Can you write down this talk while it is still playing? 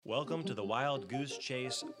Welcome to the Wild Goose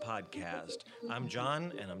Chase podcast. I'm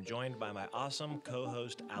John, and I'm joined by my awesome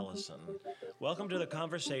co-host, Allison. Welcome to the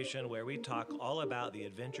conversation where we talk all about the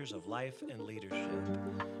adventures of life and leadership.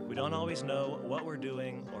 We don't always know what we're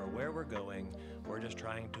doing or where we're going. We're just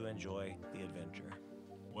trying to enjoy the adventure.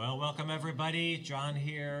 Well, welcome everybody. John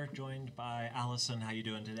here, joined by Allison. How you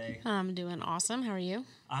doing today? I'm doing awesome. How are you?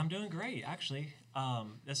 I'm doing great, actually.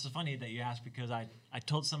 This is funny that you asked because I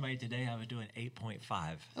told somebody today I was doing 8.5.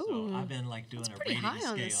 Ooh, so I've been like doing a pretty rating high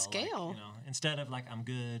scale. on the scale. Like, instead of like I'm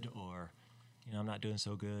good or I'm not doing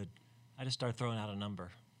so good, I just start throwing out a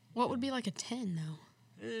number. What would be like a 10 though?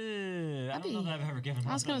 I don't know that I've ever given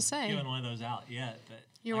one of those out yet. But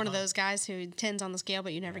you're one of those guys who 10's on the scale,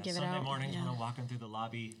 but you never give it out. Sunday mornings when I'm walking through the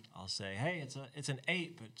lobby, I'll say, "Hey, it's an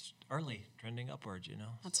 8, but it's early, trending upwards."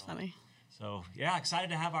 That's funny. So, yeah, excited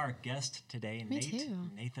to have our guest today, Me too.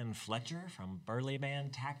 Nathan Fletcher from Burly Man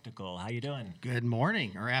Tactical. How you doing? Good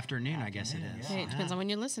morning or afternoon, I guess it is. Yeah. Hey, it depends on when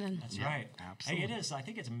you're listening. That's right. Absolutely. Hey, it is. I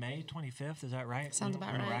think it's May 25th. Is that right? Sounds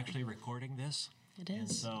about when right. We're actually recording this. It is.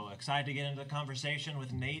 And so excited to get into the conversation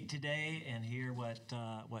with Nate today and hear what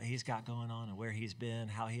he's got going on and where he's been,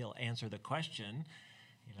 how he'll answer the question.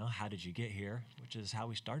 How did you get here? Which is how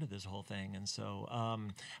we started this whole thing. And so,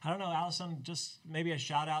 I don't know, Allison, just maybe a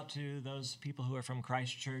shout out to those people who are from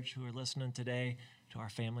Christ Church who are listening today, to our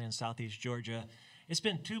family in Southeast Georgia. It's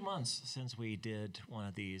been 2 months since we did one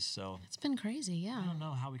of these, so. It's been crazy, yeah. I don't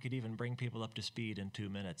know how we could even bring people up to speed in 2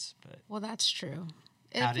 minutes. But well, that's true.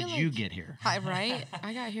 How did you get here? Right?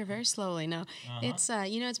 I got here very slowly. No, It's,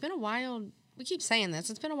 it's been a wild, we keep saying this,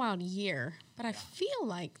 it's been a wild year, but I feel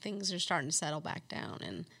like things are starting to settle back down.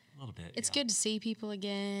 And a little bit, it's good to see people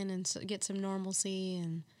again and get some normalcy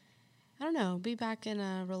and, I don't know, be back in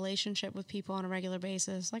a relationship with people on a regular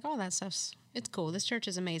basis. Like all that stuff's, it's cool. This church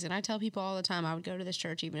is amazing. I tell people all the time I would go to this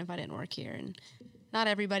church even if I didn't work here. And not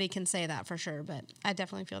everybody can say that for sure, but I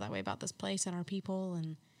definitely feel that way about this place and our people,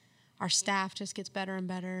 and our staff just gets better and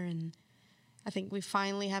better, and I think we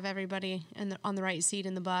finally have everybody on the right seat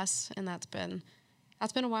in the bus, and that's been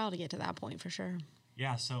a while to get to that point for sure.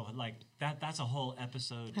 Yeah, so like that's a whole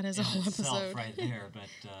episode. That is a whole episode right there.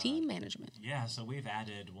 But team management. Yeah, so we've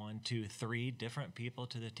added 1, 2, 3 different people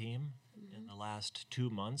to the team in the last 2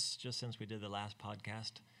 months, just since we did the last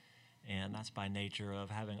podcast. And that's by nature of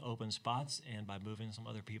having open spots and by moving some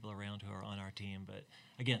other people around who are on our team. But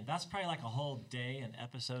again, that's probably like a whole day, an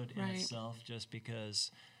episode in itself, just because,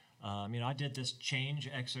 I did this change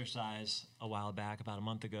exercise a while back, about a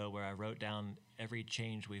month ago, where I wrote down every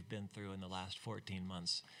change we've been through in the last 14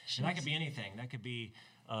 months. And that could be anything. That could be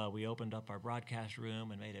we opened up our broadcast room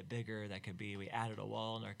and made it bigger. That could be we added a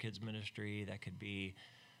wall in our kids' ministry. That could be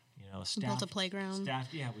staff, built a playground.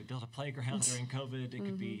 We built a playground during COVID. It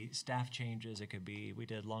could be staff changes. It could be we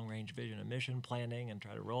did long-range vision and mission planning and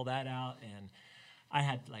try to roll that out. And I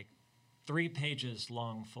had like 3 pages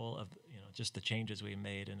long full of just the changes we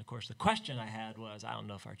made. And of course, the question I had was, I don't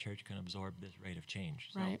know if our church can absorb this rate of change.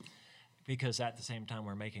 So, right. Because at the same time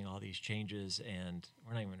we're making all these changes and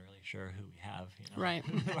we're not even really sure who we have. Right.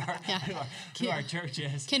 who our church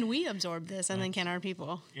is. Can we absorb this, and then can our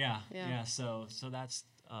people? Yeah. So that's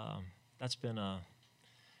been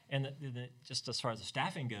and just as far as the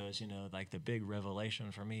staffing goes, like the big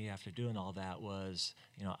revelation for me after doing all that was,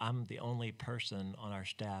 I'm the only person on our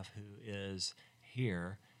staff who is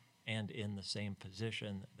here and in the same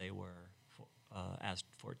position they were as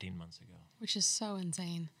 14 months ago. Which is so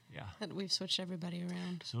insane. Yeah. That we've switched everybody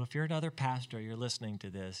around. So if you're another pastor, you're listening to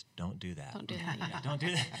this, don't do that. Don't do that. Yeah. Don't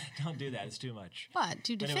do that. Don't do that. It's too much. But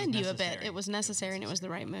to defend you a bit, it was necessary and it was the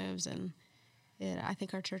right moves, and I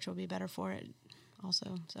think our church will be better for it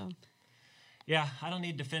also. So. Yeah, I don't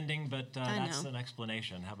need defending, but that's an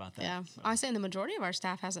explanation. How about that? Yeah. So. I was saying the majority of our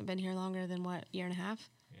staff hasn't been here longer than, year and a half?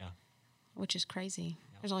 Yeah. Which is crazy.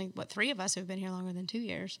 Yep. There's only, 3 of us who've been here longer than 2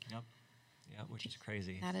 years. Yep. Yeah, which is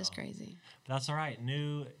crazy. That is crazy. But that's all right.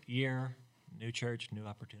 New year, new church, new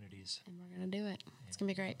opportunities. And we're going to do it. It's going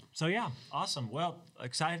to be great. So, yeah, awesome. Well,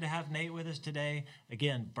 excited to have Nate with us today.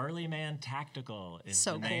 Again, Burly Man Tactical is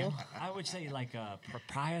so the name. Cool. I would say like a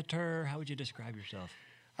proprietor. How would you describe yourself?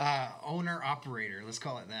 Owner operator, let's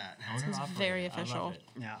call it that. Sounds very official. I love it.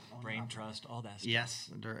 Yeah. Brain trust, all that stuff. Yes,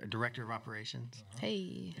 director of operations.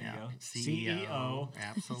 Hey. There you go. CEO.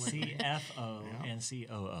 Absolutely. CFO and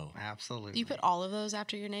COO. Absolutely. Do you put all of those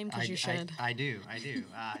after your name? Because you should. I do.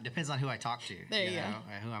 It depends on who I talk to. There you go.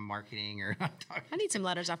 Who I'm marketing or I'm talking I need some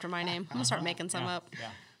letters after my name. I'm going to start making some up.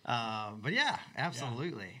 Yeah. But yeah,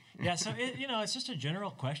 absolutely. So it's just a general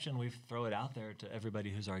question. We throw it out there to everybody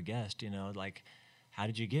who's our guest. how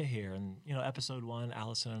did you get here? And, episode 1,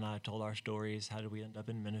 Allison and I told our stories. How did we end up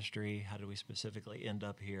in ministry? How did we specifically end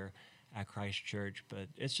up here at Christ Church? But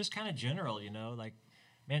it's just kind of general, like,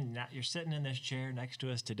 man, now you're sitting in this chair next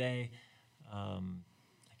to us today.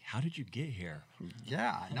 How did you get here?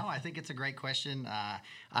 Yeah, no, I think it's a great question.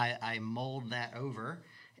 I mulled that over.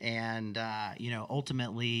 And,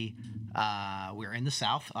 ultimately, we're in the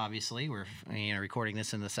South, obviously. We're, recording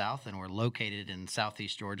this in the South, and we're located in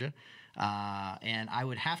Southeast Georgia. And I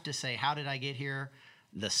would have to say, how did I get here?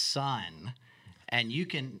 The sun. And you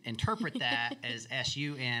can interpret that as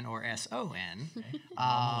S-U-N or S-O-N.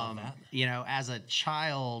 Okay. As a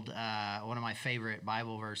child, one of my favorite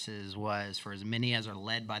Bible verses was, for as many as are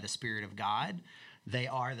led by the Spirit of God, they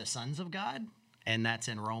are the sons of God. And that's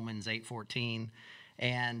in Romans 8:14.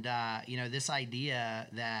 And, this idea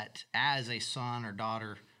that as a son or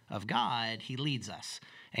daughter of God, he leads us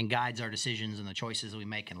and guides our decisions and the choices we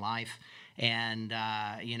make in life. And,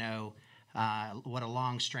 what a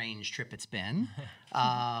long, strange trip it's been,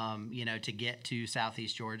 to get to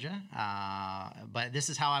Southeast Georgia. But this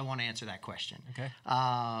is how I want to answer that question. Okay.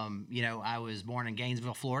 I was born in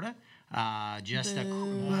Gainesville, Florida. I'm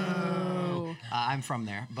from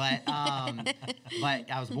there, but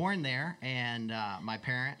I was born there, and my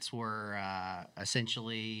parents were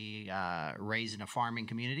essentially raised in a farming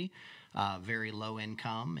community, very low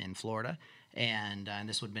income in Florida, and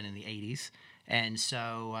this would have been in the 80s. And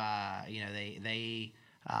so, they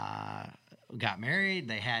got married,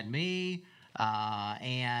 they had me,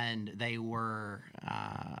 and they were,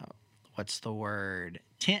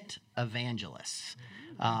 tent evangelists.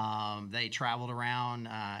 They traveled around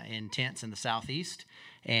in tents in the Southeast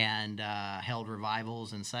and held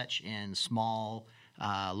revivals and such in small,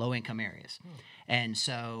 low-income areas. And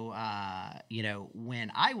so,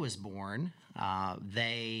 when I was born,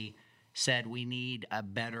 they said we need a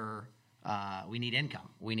better we need income.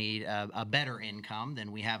 We need a better income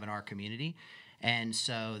than we have in our community. And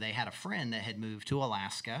so they had a friend that had moved to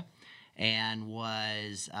Alaska and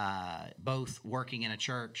was both working in a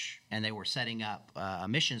church, and they were setting up a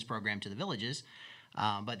missions program to the villages.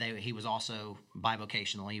 But he was also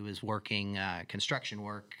bivocational. He was working construction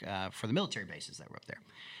work for the military bases that were up there.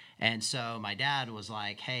 And so my dad was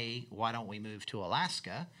like, hey, why don't we move to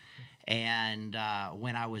Alaska? And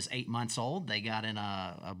when I was 8 months old, they got in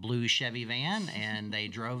a blue Chevy van, and they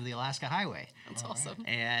drove the Alaska Highway. That's awesome.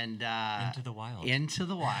 And Into the wild. Into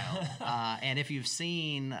the wild. And if you've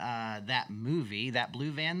seen that movie, that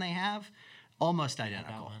blue van they have, almost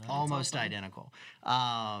identical. Almost awesome. identical.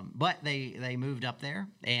 But they moved up there,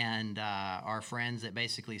 and our friends that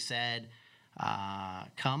basically said,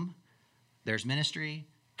 come, there's ministry,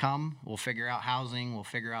 come, we'll figure out housing, we'll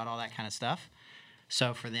figure out all that kind of stuff.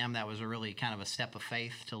 So for them, that was a really kind of a step of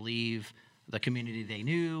faith to leave the community they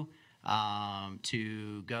knew,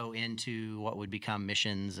 to go into what would become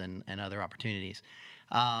missions and other opportunities.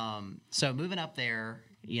 So moving up there,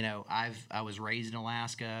 I was raised in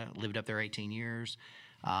Alaska, lived up there 18 years,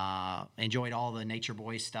 enjoyed all the nature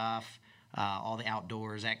boy stuff, all the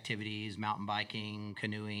outdoors activities, mountain biking,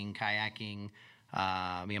 canoeing, kayaking.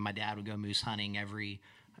 Me and my dad would go moose hunting every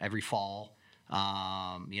fall.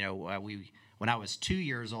 When I was 2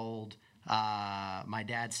 years old, my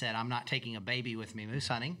dad said, I'm not taking a baby with me moose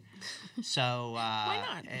hunting. So Why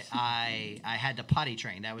not? I had to potty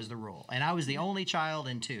train. That was the rule. And I was the only child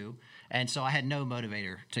in 2, and so I had no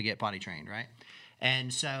motivator to get potty trained, right?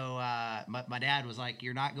 And so my dad was like,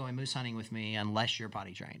 you're not going moose hunting with me unless you're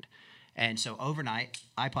potty trained. And so overnight,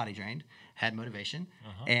 I potty trained, had motivation,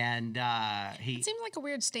 and It seems like a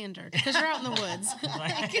weird standard because you're out in the woods.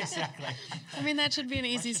 Right, exactly. I mean, that should be an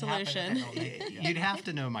easy solution. You'd have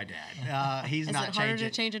to know my dad. He's Is not it harder changing.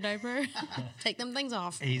 to change a diaper? Take them things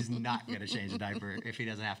off. He's not going to change a diaper if he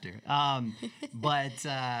doesn't have to.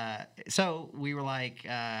 So we were like,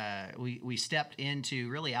 we stepped into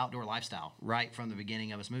really outdoor lifestyle right from the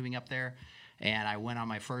beginning of us moving up there. And I went on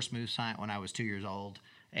my first moose hunt when I was 2 years old.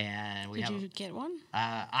 And Did you get one?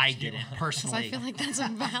 I didn't personally. I feel like that's a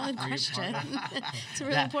valid question. It's a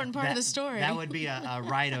really important part of the story. That would be a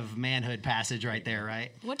rite of manhood passage right there,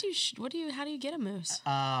 right? How do you get a moose?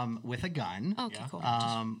 With a gun. Okay, cool.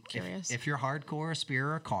 Just curious. If you're hardcore, a spear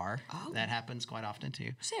or a car, that happens quite often too.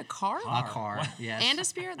 You say a car? A car, yes. And a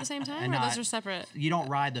spear at the same time, And or not- those are separate? You don't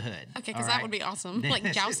ride the hood. Okay, because all that right? would be awesome,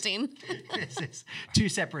 like jousting. This is two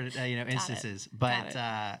separate, instances. But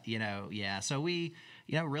Got yeah. So we,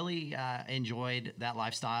 really enjoyed that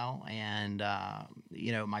lifestyle, and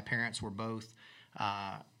my parents were both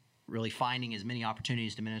really finding as many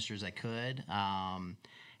opportunities to minister as they could,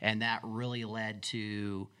 and that really led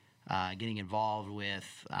to getting involved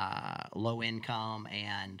with low income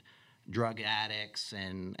and drug addicts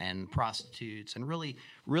and prostitutes, and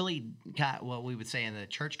really got what we would say in the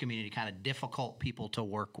church community, kind of difficult people to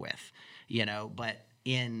work with, but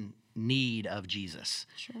in need of Jesus.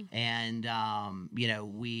 Sure. And,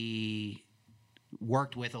 we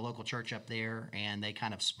worked with a local church up there, and they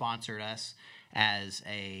kind of sponsored us as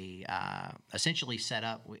a essentially set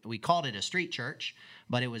up. We called it a street church,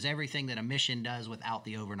 but it was everything that a mission does without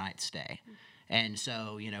the overnight stay. And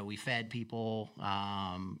so, we fed people,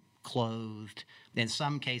 clothed. In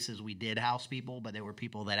some cases, we did house people, but there were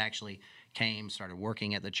people that actually came, started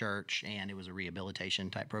working at the church, and it was a rehabilitation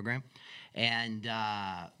type program. And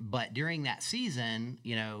but during that season,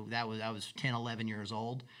 I was 10, 11 years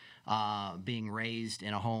old, being raised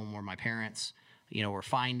in a home where my parents, were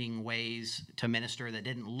finding ways to minister that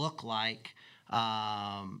didn't look like,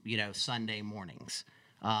 Sunday mornings.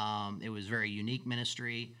 It was very unique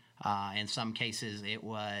ministry. In some cases, it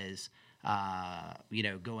was,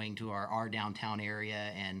 going to our downtown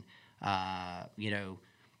area and,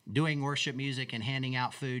 doing worship music and handing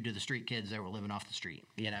out food to the street kids that were living off the street,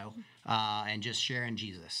 and just sharing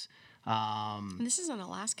Jesus. And this is in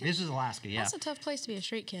Alaska? This is Alaska, yeah. That's a tough place to be a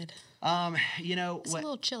street kid. It's a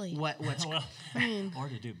little chilly. What's Well, I mean, or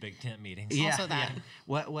to do big tent meetings. yeah, also that.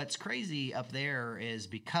 yeah. What's crazy up there is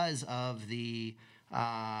because of the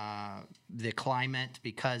climate,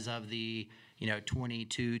 because of the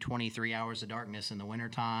 22, 23 hours of darkness in the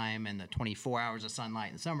wintertime and the 24 hours of sunlight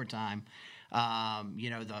in the summertime,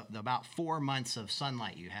 the about 4 months of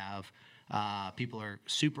sunlight you have, people are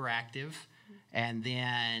super active. And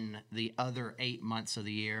then the other 8 months of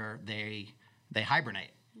the year, they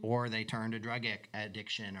hibernate, or they turn to drug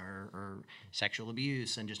addiction or sexual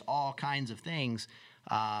abuse and just all kinds of things.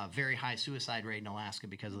 Very high suicide rate in Alaska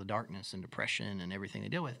because of the darkness and depression and everything they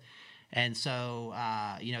deal with. And so,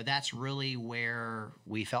 that's really where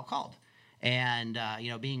we felt called. And,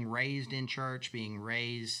 being raised in church, being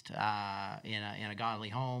raised in a godly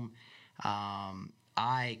home,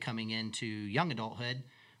 I, coming into young adulthood,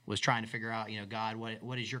 was trying to figure out, God,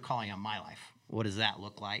 what is your calling on my life? What does that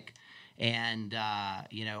look like? And,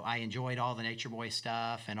 I enjoyed all the Nature Boy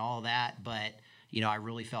stuff and all that, but, I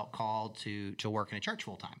really felt called to work in a church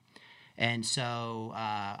full time. And so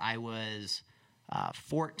I was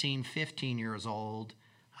 14, 15 years old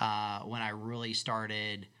when I really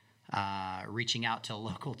started reaching out to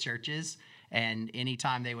local churches. And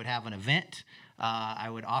anytime they would have an event, I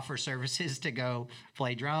would offer services to go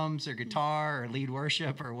play drums or guitar or lead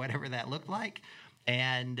worship or whatever that looked like.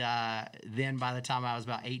 And then by the time I was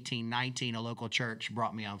about 18, 19, a local church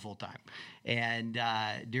brought me on full time. And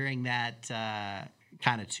during that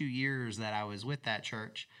kind of 2 years that I was with that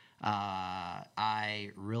church,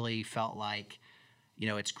 I really felt like,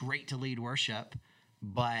 it's great to lead worship,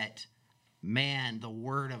 but man, the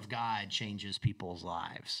Word of God changes people's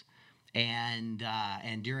lives. And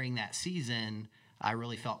during that season, I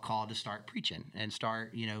really felt called to start preaching and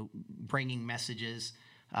start, bringing messages,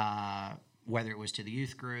 whether it was to the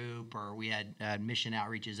youth group or we had mission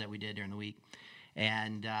outreaches that we did during the week.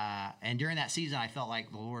 And during that season, I felt like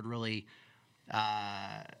the Lord really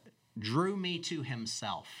drew me to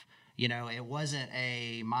Himself. It wasn't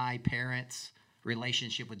my parents'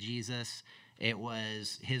 relationship with Jesus. It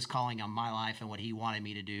was His calling on my life and what He wanted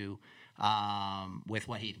me to do with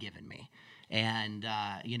what He'd given me. And,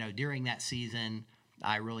 during that season,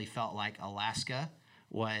 I really felt like Alaska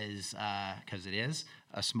was, because it is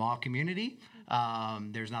a small community,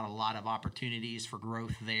 there's not a lot of opportunities for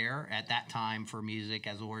growth there at that time for music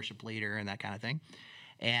as a worship leader and that kind of thing.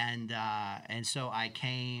 And so I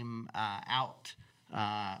came out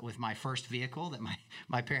with my first vehicle that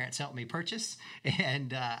my parents helped me purchase,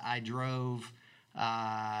 and I drove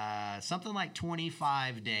something like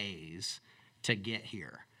 25 days to get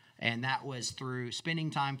here. And that was through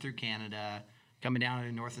spending time through Canada, coming down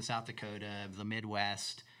to North and South Dakota, the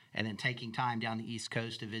Midwest, and then taking time down the East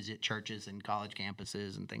Coast to visit churches and college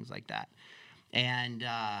campuses and things like that. And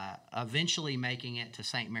eventually making it to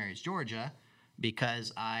St. Mary's, Georgia,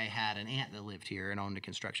 because I had an aunt that lived here and owned a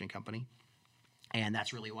construction company. And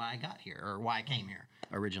that's really why I got here, or why I came here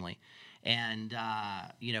originally. And,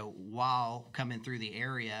 while coming through the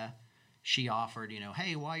area, she offered,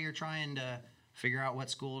 hey, while you're trying to figure out what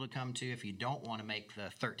school to come to, if you don't want to make the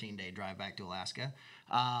 13-day drive back to Alaska,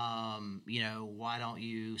 why don't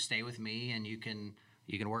you stay with me and you can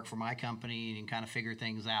work for my company and you can kind of figure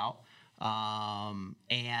things out.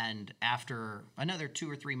 And after another 2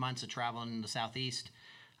 or 3 months of traveling in the Southeast,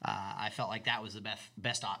 I felt like that was the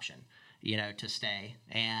best option, to stay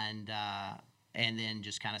and then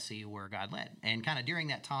just kind of see where God led. And kind of during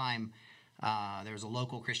that time, there was a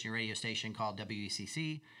local Christian radio station called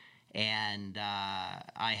WECC, and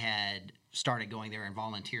I had started going there and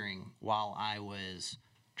volunteering while I was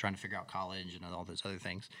trying to figure out college and all those other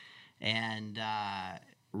things. And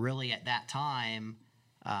really at that time,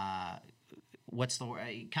 what's the word?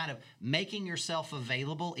 Kind of making yourself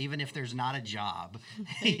available, even if there's not a job,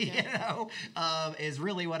 is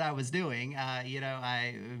really what I was doing.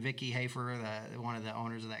 Vicky Hafer, one of the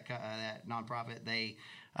owners of that nonprofit,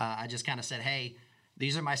 I just kind of said, hey,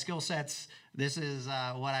 these are my skill sets. This is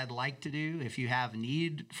what I'd like to do. If you have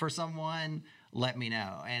need for someone, let me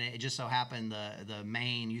know. And it just so happened the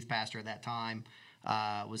main youth pastor at that time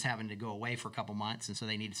was having to go away for a couple months, and so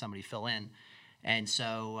they needed somebody to fill in. And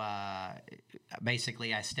so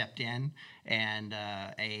basically I stepped in, and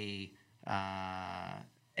a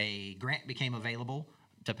grant became available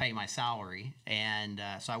to pay my salary. And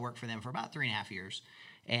so I worked for them for about 3.5 years.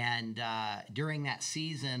 And during that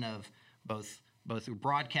season of both through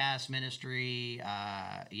broadcast ministry,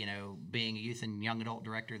 being a youth and young adult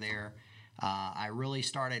director there, I really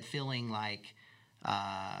started feeling like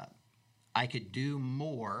I could do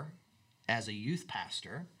more as a youth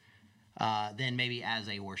pastor than maybe as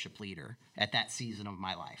a worship leader at that season of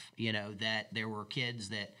my life. That there were kids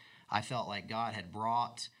that I felt like God had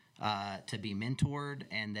brought to be mentored,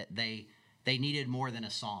 and that they needed more than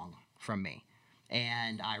a song from me.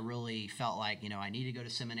 And I really felt like, I need to go to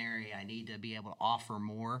seminary. I need to be able to offer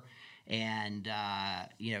more. And,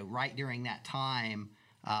 right during that time,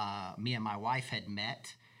 me and my wife had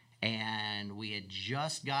met, and we had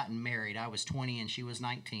just gotten married. I was 20 and she was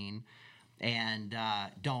 19. And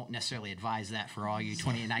don't necessarily advise that for all you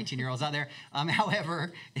 20 and 19-year-olds out there.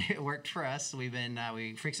 However, it worked for us. We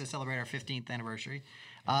fixed to celebrate our 15th anniversary.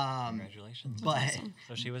 Congratulations. But awesome.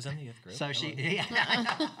 So she was in the youth group. So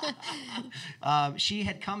she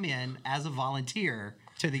had come in as a volunteer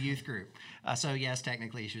to the youth group. So yes,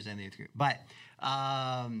 technically she was in the youth group. But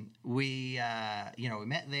we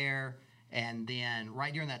met there, and then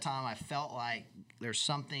right during that time, I felt like there's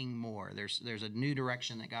something more. There's a new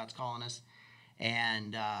direction that God's calling us.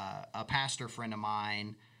 And a pastor friend of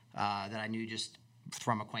mine that I knew just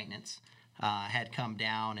from acquaintance had come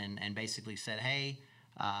down and basically said, hey,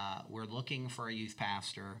 we're looking for a youth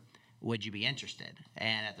pastor. Would you be interested?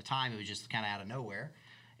 And at the time, it was just kind of out of nowhere.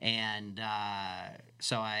 And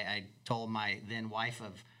so I told my then wife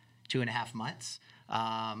of 2.5 months,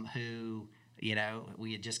 who,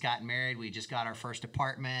 we had just gotten married. We just got our first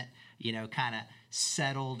apartment, kind of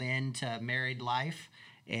settled into married life.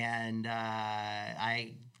 And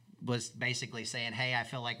I was basically saying, hey, I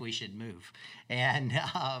feel like we should move. And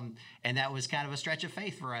that was kind of a stretch of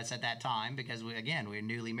faith for us at that time, because we were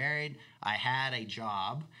newly married. I had a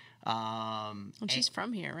job. And she's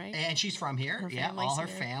from here, right? And she's from here. All her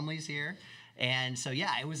here. family's here. And so,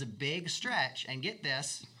 it was a big stretch. And get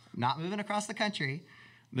this, not moving across the country,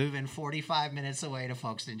 moving 45 minutes away to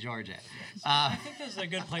Folkestone, Georgia. I think this is a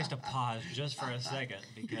good place to pause just for a second,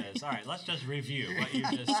 because, all right, let's just review what you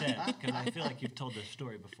just said, because I feel like you've told this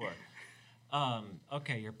story before.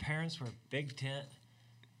 Okay, your parents were big tent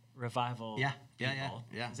revival people.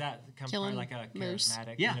 Yeah. Does that come Killing from like a moose.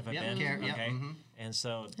 charismatic kind of event? Okay. Mm-hmm. And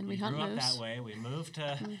so And we we grew hunt up moose. that way. We moved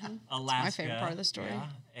to Alaska. my favorite part of the story. Yeah,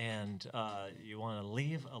 and you want to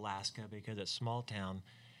leave Alaska because it's small town.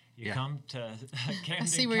 You Yeah. come to Camden County. I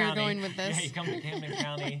see where you're going with this. Yeah, you come to Camden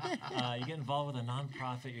County. You get involved with a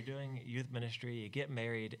nonprofit. You're doing youth ministry. You get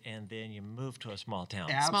married, and then you move to a small town.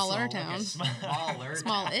 Smaller Absolutely. town. Smaller.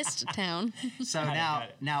 Smallest town. So Got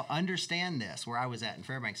it. now understand this. Where I was at in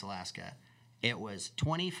Fairbanks, Alaska, it was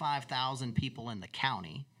 25,000 people in the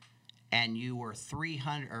county, and you were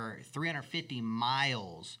 350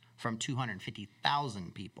 miles from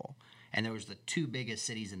 250,000 people, and there was the two biggest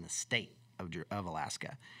cities in the state of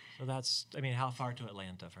Alaska. So that's, how far to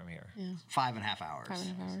Atlanta from here? Yeah. 5.5 hours.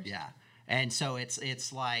 5.5 hours. Yeah. And so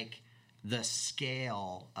it's like the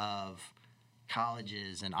scale of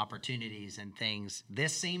colleges and opportunities and things.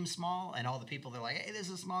 This seems small, and all the people, they're like, hey, this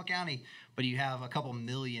is a small county, but you have a couple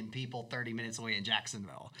million people 30 minutes away in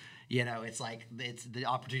Jacksonville. It's like the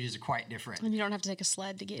opportunities are quite different. And you don't have to take a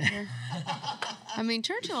sled to get here.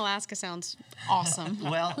 Church in Alaska sounds awesome.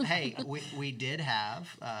 Well, hey, we did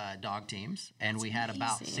have dog teams, and we had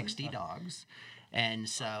about amazing. 60 dogs. And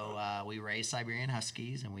so we raised Siberian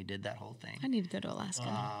Huskies, and we did that whole thing. I need to go to Alaska.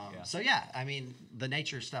 So, the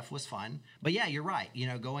nature stuff was fun. But, you're right.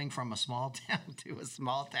 Going from a small town to a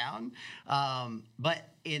small town. But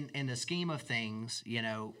in the scheme of things,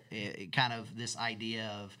 kind of this idea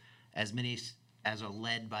of as many as are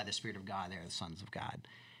led by the Spirit of God, they're the sons of God.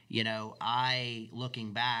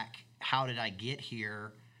 Looking back, how did I get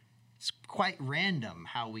here? It's quite random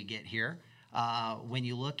how we get here. When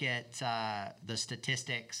you look at the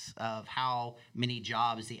statistics of how many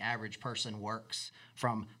jobs the average person works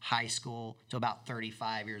from high school to about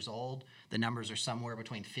 35 years old, the numbers are somewhere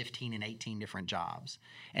between 15 and 18 different jobs.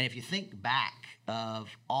 And if you think back of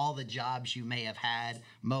all the jobs you may have had,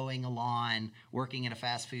 mowing a lawn, working in a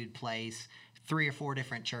fast food place, 3 or 4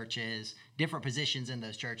 different churches, different positions in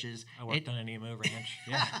those churches. I worked on an emu ranch.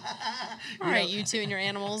 Yeah. All right, you two and your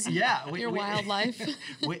animals. Yeah. Your wildlife.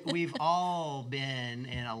 We've all been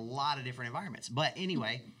in a lot of different environments. But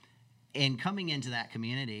anyway, in coming into that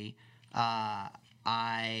community, I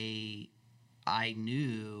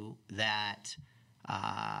knew that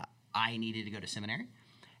I needed to go to seminary.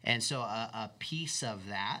 And so a piece of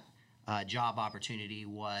that job opportunity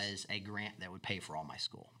was a grant that would pay for all my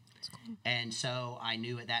school. Cool. And so I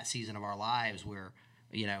knew at that season of our lives where,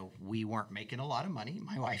 we weren't making a lot of money.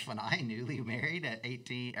 My wife and I, newly married at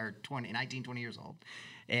 19, 20 years old.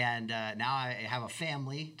 And now I have a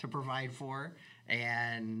family to provide for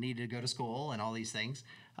and needed to go to school and all these things.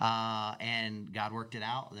 And God worked it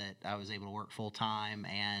out that I was able to work full time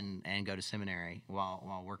and go to seminary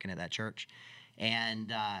while working at that church.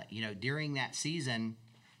 And, during that season,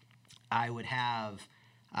 I would have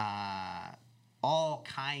all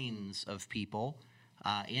kinds of people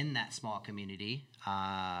in that small community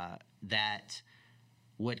that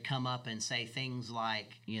would come up and say things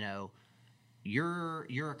like, you're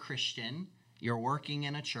a Christian, you're working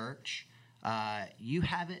in a church, you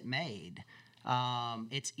have it made.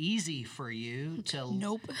 It's easy for you to...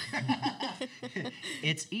 Nope.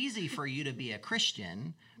 It's easy for you to be a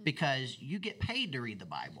Christian because you get paid to read the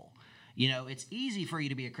Bible. It's easy for you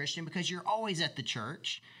to be a Christian because you're always at the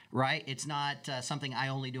church, right? It's not something I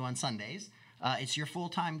only do on Sundays. It's your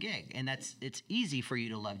full-time gig, and it's easy for you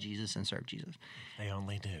to love Jesus and serve Jesus. They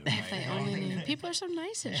only do. If they only knew. People are so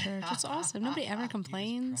nice at church. It's awesome. Nobody ever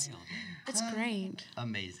complains. It's great.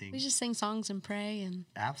 Amazing. We just sing songs and pray and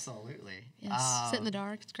Absolutely. sit in the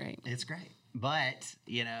dark. It's great. It's great. But,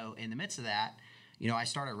 in the midst of that, I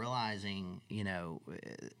started realizing,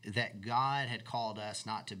 that God had called us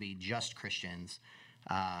not to be just Christians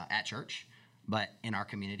at church, but in our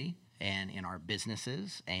community and in our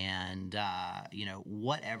businesses and,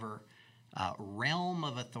 whatever realm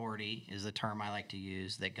of authority is the term I like to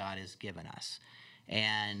use that God has given us.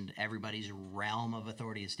 And everybody's realm of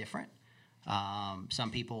authority is different.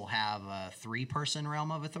 Some people have a 3-person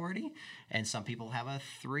realm of authority, and some people have a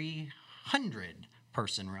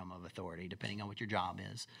 300-person realm of authority, depending on what your job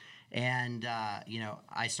is. And,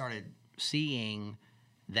 I started seeing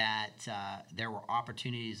that there were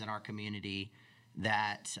opportunities in our community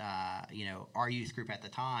that, our youth group at the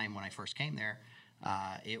time when I first came there,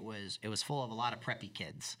 it was full of a lot of preppy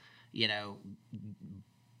kids,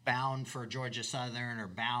 bound for Georgia Southern or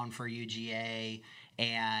bound for UGA,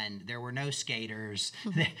 and there were no skaters,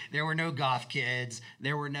 there were no goth kids,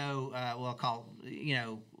 there were no,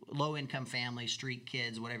 low-income families, street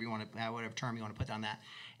kids, whatever term you want to put on that.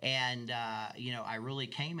 And, I really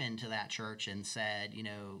came into that church and said,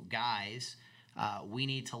 guys, we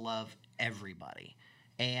need to love everybody.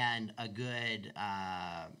 And a good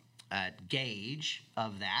gauge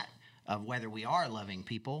of that, of whether we are loving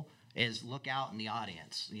people, is look out in the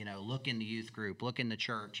audience, look in the youth group, look in the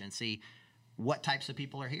church and see what types of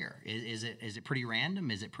people are here. Is it pretty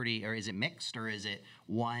random? Is it mixed, or is it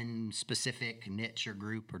one specific niche or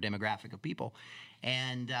group or demographic of people?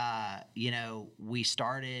 And, we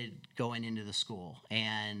started going into the school,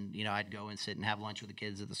 and, I'd go and sit and have lunch with the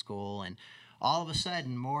kids at the school, and all of a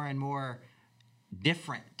sudden more and more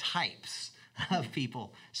different types of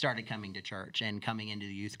people started coming to church and coming into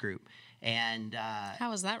the youth group. And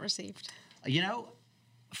how was that received?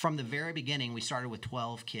 From the very beginning, we started with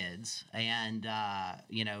 12 kids, and,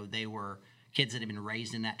 they were kids that had been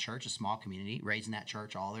raised in that church, a small community, raised in that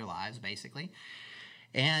church all their lives, basically.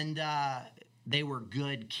 And they were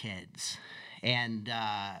good kids. And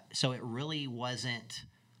so it really wasn't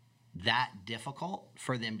that difficult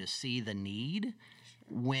for them to see the need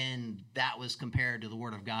when that was compared to the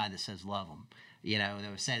Word of God that says love them.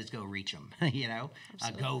 That says go reach them,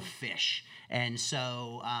 go fish. And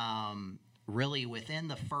so really within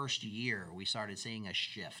the first year, we started seeing a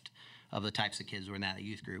shift of the types of kids who were in that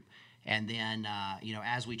youth group. And then,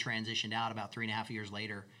 as we transitioned out about 3.5 years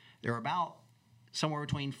later, there were about somewhere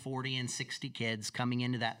between 40 and 60 kids coming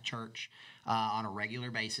into that church on a regular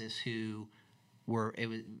basis it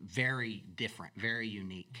was very different, very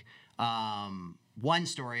unique. One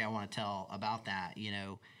story I want to tell about that,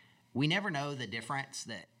 we never know the difference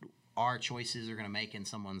that our choices are going to make in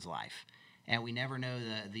someone's life. And we never know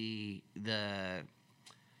the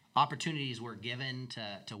opportunities we're given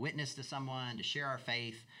to witness to someone, to share our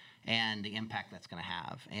faith, and the impact that's going to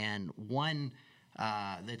have. And one,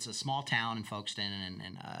 it's a small town in Folkestone,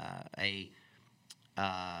 and a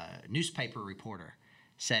newspaper reporter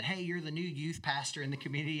said, "Hey, you're the new youth pastor in the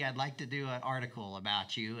community. I'd like to do an article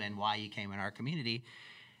about you and why you came in our community."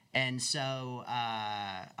 And so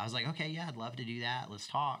I was like, "Okay, yeah, I'd love to do that. Let's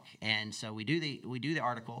talk." And so we do the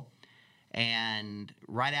article, and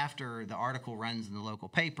right after the article runs in the local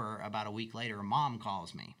paper, about a week later, a mom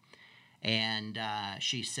calls me, and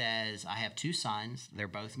she says, "I have 2 sons. They're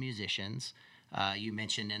both musicians. You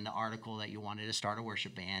mentioned in the article that you wanted to start a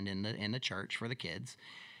worship band in the church for the kids.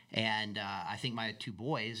 And I think my 2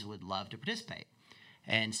 boys would love to participate."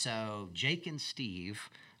 And so Jake and Steve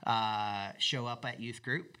show up at youth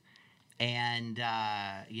group, and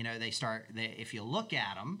if you look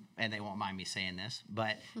at them, and they won't mind me saying this,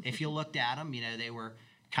 but if you looked at them, they were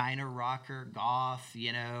kind of rocker, goth,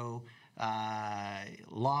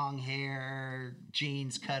 long hair,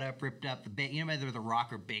 jeans cut up, ripped up. They were the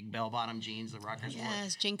rocker big bell bottom jeans the rockers wore.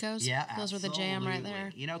 Yes, Jinkos. Yeah, those were the jam right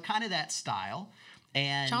there. Kind of that style.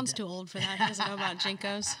 And John's too old for that. He doesn't know about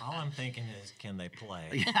Jinkos. All I'm thinking is, can they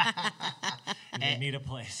play? They need a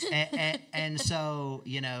place. And so,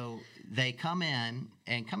 they come in,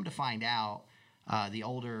 and come to find out, the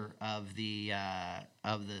older of the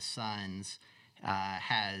sons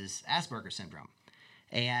has Asperger's syndrome,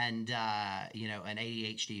 and an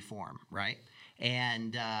ADHD form, right?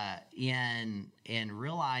 And in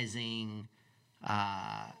realizing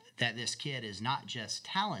that this kid is not just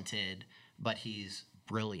talented, but he's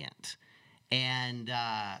brilliant. And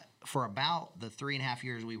for about the 3.5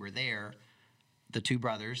 years we were there, the 2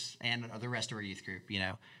 brothers and the rest of our youth group,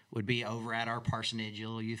 would be over at our parsonage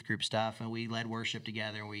little youth group stuff, and we led worship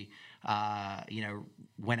together. And we,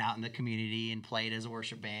 went out in the community and played as a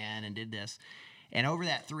worship band and did this. And over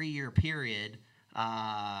that 3-year period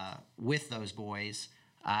with those boys,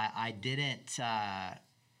 I didn't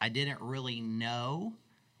really know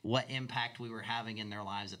what impact we were having in their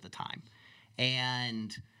lives at the time.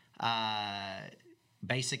 And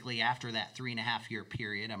basically, after that 3.5-year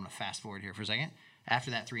period, I'm going to fast forward here for a second.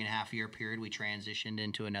 After that 3.5-year period, we transitioned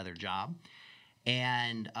into another job.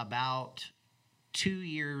 And about 2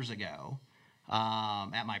 years ago,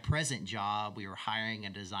 at my present job, we were hiring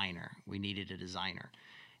a designer. We needed a designer.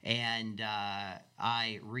 And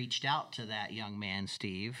I reached out to that young man,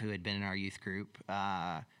 Steve, who had been in our youth group,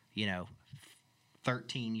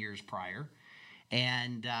 13 years prior.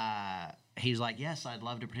 And he's like, "Yes, I'd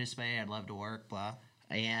love to participate. I'd love to work, blah."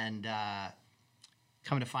 And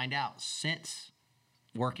come to find out, since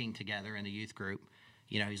working together in the youth group,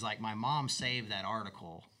 he's like, "My mom saved that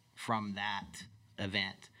article from that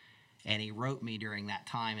event." And he wrote me during that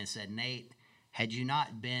time and said, "Nate, had you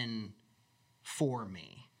not been for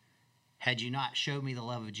me, had you not showed me the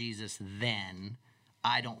love of Jesus then,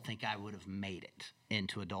 I don't think I would have made it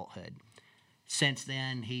into adulthood." Since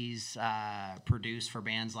then, he's produced for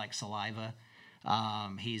bands like Saliva.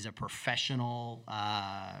 He's a professional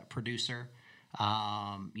producer.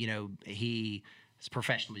 He's a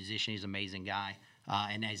professional musician. He's an amazing guy.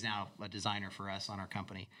 And he's now a designer for us on our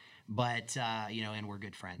company. But, and we're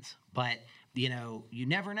good friends. But, you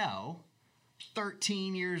never know,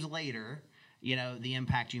 13 years later, the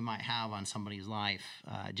impact you might have on somebody's life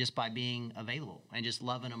just by being available and just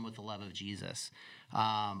loving them with the love of Jesus.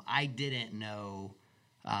 I didn't know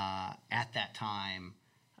at that time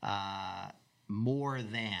more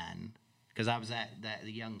than, because I was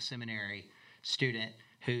the young seminary student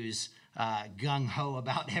who's gung-ho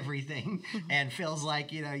about everything and feels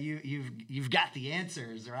like you've got the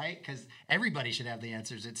answers, right? Because everybody should have the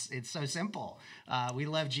answers. It's so simple. We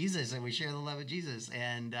love Jesus and we share the love of Jesus,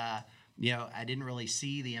 and I didn't really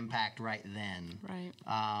see the impact right then. Right.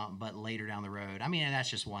 But later down the road, and that's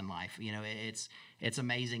just one life. It's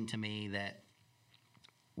amazing to me that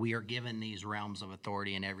we are given these realms of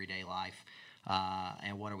authority in everyday life,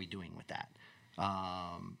 and what are we doing with that?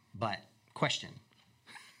 But question.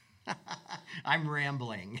 I'm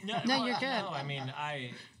rambling. No, you're good. No,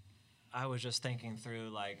 I was just thinking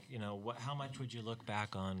through, how much would you look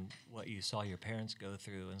back on what you saw your parents go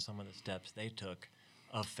through and some of the steps they took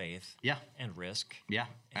of faith, and risk. Yeah,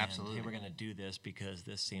 and, absolutely. Hey, we're going to do this because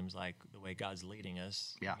this seems like the way God's leading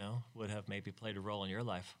us. Yeah. Would have maybe played a role in your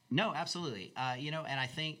life. No, absolutely. And I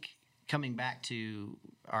think coming back to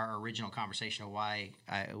our original conversation of why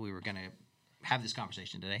we were going to have this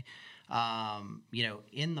conversation today,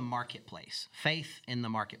 in the marketplace, faith in the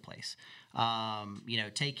marketplace,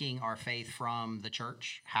 taking our faith from the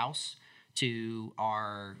church house to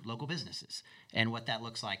our local businesses and what that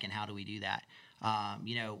looks like and how do we do that.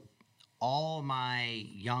 All my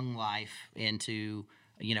young life into,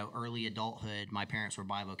 early adulthood, my parents were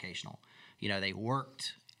bivocational. They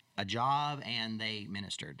worked a job and they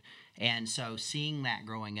ministered. And so seeing that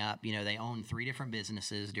growing up, they owned 3 different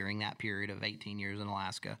businesses during that period of 18 years in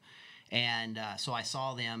Alaska. And so I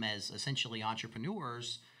saw them as essentially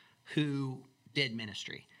entrepreneurs who did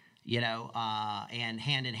ministry, and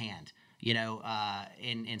hand in hand.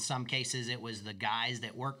 In some cases, it was the guys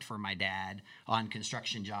that worked for my dad on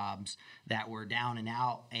construction jobs that were down and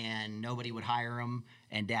out, and nobody would hire them,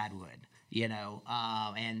 and Dad would,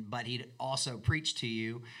 but he'd also preach to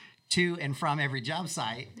you to and from every job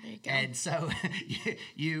site. And so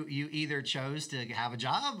you either chose to have a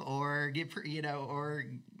job or or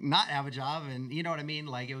not have a job. And you know what I mean?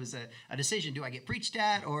 Like, it was a decision. Do I get preached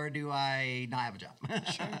at, or do I not have a job?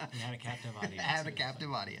 Sure. You had a captive audience. I had a captive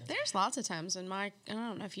audience. There's lots of times I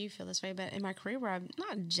don't know if you feel this way, but in my career where I'm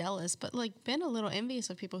not jealous, but like been a little envious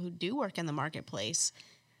of people who do work in the marketplace,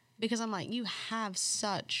 because I'm like, you have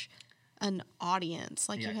such an audience.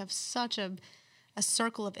 Like, you have such a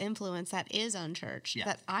circle of influence that is unchurched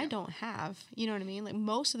that I don't have. You know what I mean? Like,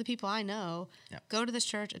 most of the people I know go to this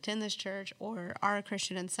church, attend this church, or are a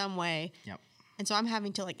Christian in some way. Yep. And so I'm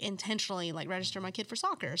having to like intentionally like register my kid for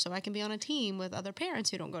soccer so I can be on a team with other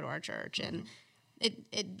parents who don't go to our church. And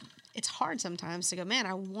it's hard sometimes to go, man,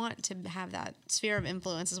 I want to have that sphere of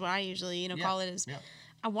influence is what I usually, call it is.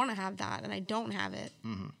 I want to have that and I don't have it.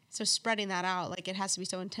 Mm-hmm. So spreading that out, like, it has to be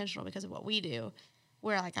so intentional because of what we do.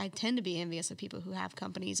 Where, like, I tend to be envious of people who have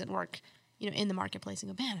companies and work, in the marketplace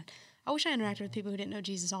and go, man, I wish I interacted with people who didn't know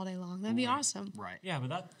Jesus all day long. That'd be awesome. Right. Yeah,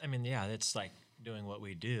 but it's like doing what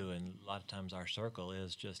we do, and a lot of times our circle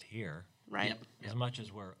is just here. Right. Yep. As much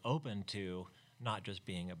as we're open to not just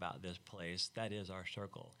being about this place, that is our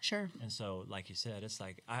circle. Sure. And so, like you said, it's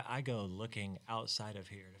like I go looking outside of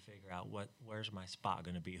here to figure out where's my spot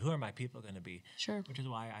going to be? Who are my people going to be? Sure. Which is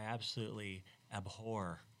why I absolutely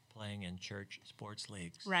abhor playing in church sports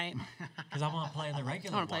leagues. Right. Because I want to play in the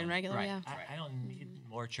regular I want to play in regular, Right. yeah. I don't need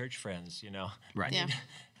more church friends, Right. Yeah.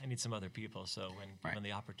 I need some other people. So when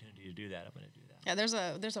the opportunity to do that, I'm going to do that.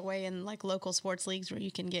 Yeah, there's a way in like local sports leagues where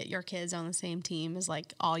you can get your kids on the same team as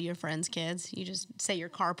like all your friends' kids. You just say you're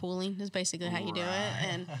carpooling is basically how you do it.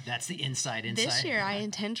 And that's the inside. This year I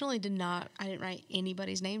intentionally didn't write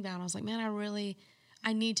anybody's name down. I was like, man,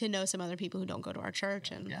 I need to know some other people who don't go to our church.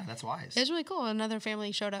 And Yeah, that's wise. it was really cool. Another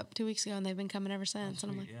family showed up 2 weeks ago, and they've been coming ever since.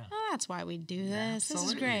 And I'm like, oh, that's why we do this. This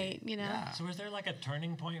is great, Yeah. So is there like a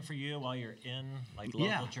turning point for you while you're in like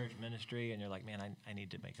local church ministry, and you're like, man, I need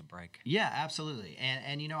to make a break? Yeah, absolutely.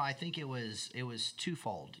 And I think it was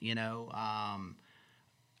twofold.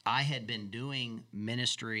 I had been doing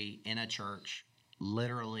ministry in a church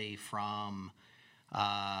literally from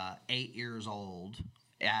 8 years old.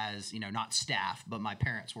 As not staff, but my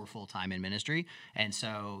parents were full-time in ministry. And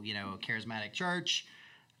so, charismatic church,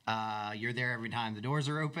 you're there every time the doors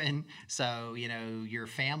are open. So, your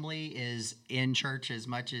family is in church as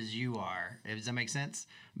much as you are. Does that make sense?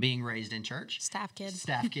 Being raised in church. Staff kid.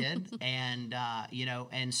 And,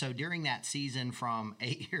 and so during that season from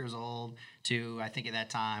 8 years old to, I think at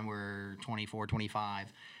that time we're 24,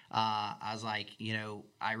 25, I was like,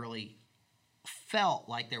 I really felt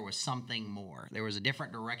like there was something more. There was a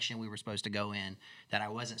different direction we were supposed to go in, that I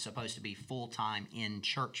wasn't supposed to be full-time in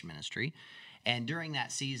church ministry. And during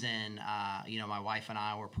that season, my wife and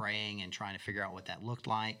I were praying and trying to figure out what that looked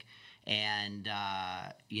like. And,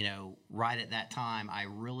 right at that time, I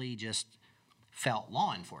really just felt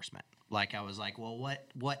law enforcement. Like, I was like, well,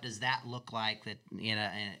 what does that look like that,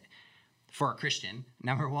 for a Christian,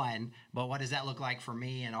 number one, but what does that look like for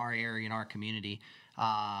me in our area, in our community?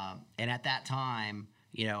 And at that time,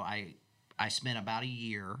 I spent about a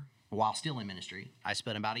year, while still in ministry, I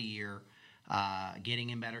spent about a year getting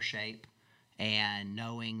in better shape and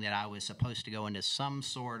knowing that I was supposed to go into some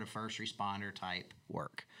sort of first responder type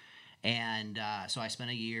work. And so I spent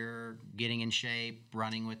a year getting in shape,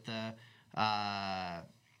 running with the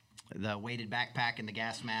weighted backpack and the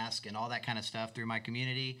gas mask and all that kind of stuff through my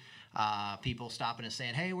community. People stopping and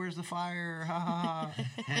saying, "Hey, where's the fire?" Ha ha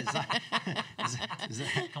ha.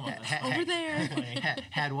 Come on, Over there.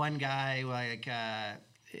 Had one guy like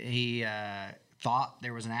he thought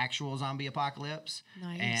there was an actual zombie apocalypse,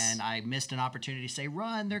 and I missed an opportunity to say,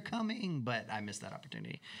 "Run, they're coming," but I missed that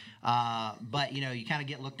opportunity. But you kind of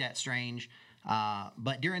get looked at strange.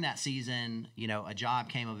 But during that season, a job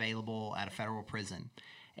came available at a federal prison.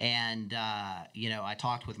 And, I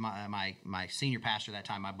talked with my senior pastor that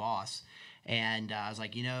time, my boss, and I was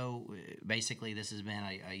like, basically this has been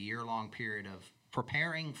a year-long period of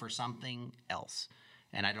preparing for something else,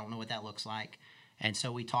 and I don't know what that looks like. And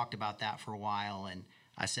so we talked about that for a while, and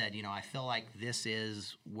I said, I feel like this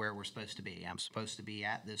is where we're supposed to be. I'm supposed to be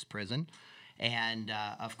at this prison. And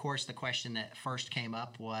of course, the question that first came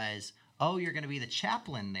up was, "Oh, you're going to be the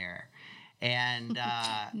chaplain there?" And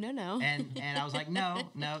No. and I was like, no,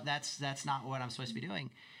 that's not what I'm supposed to be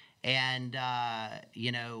doing. And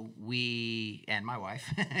we and my wife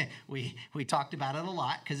we talked about it a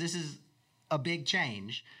lot, because this is a big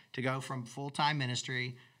change to go from full-time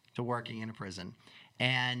ministry to working in a prison.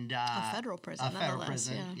 And A federal prison,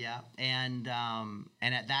 yeah. And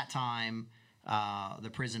at that time, the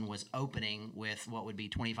prison was opening with what would be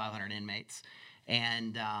 2,500 inmates,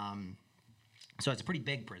 and so it's a pretty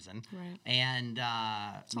big prison. Right. And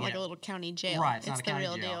it's not like a little county jail. Right. It's not a the county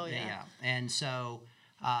real jail. deal. Yeah. And so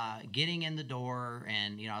getting in the door,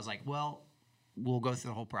 and I was like, well, we'll go through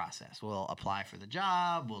the whole process. We'll apply for the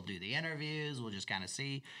job. We'll do the interviews. We'll just kind of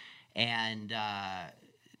see. And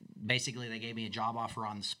basically, they gave me a job offer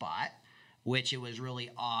on the spot, which it was really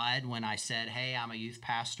odd when I said, "Hey, I'm a youth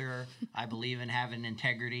pastor. I believe in having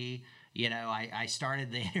integrity." I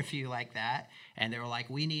started the interview like that, and they were like,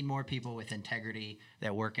 "We need more people with integrity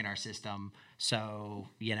that work in our system. So,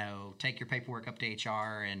 take your paperwork up to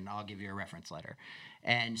HR, and I'll give you a reference letter."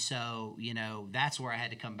 And so, that's where I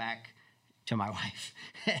had to come back to my wife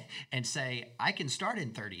and say, "I can start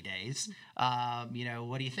in 30 days.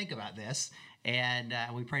 What do you think about this?" And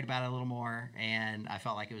we prayed about it a little more, and I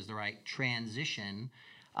felt like it was the right transition.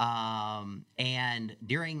 And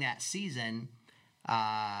during that season,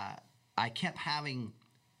 I kept having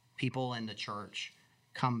people in the church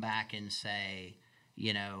come back and say,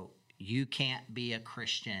 you can't be a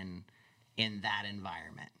Christian in that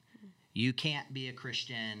environment. You can't be a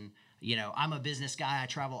Christian. I'm a business guy. I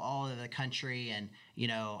travel all over the country, and,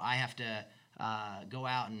 I have to go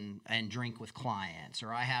out and drink with clients,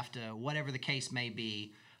 or I have to, whatever the case may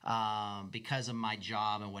be, because of my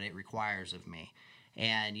job and what it requires of me.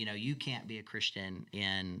 And, you can't be a Christian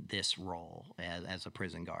in this role as a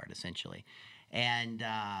prison guard, essentially. And,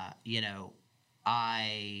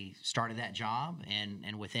 I started that job,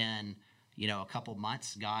 and within, a couple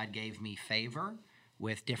months, God gave me favor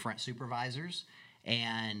with different supervisors.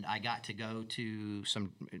 And I got to go to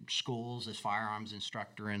some schools as firearms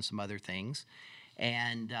instructor and some other things.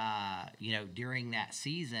 And, during that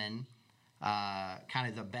season, kind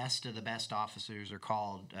of the best officers are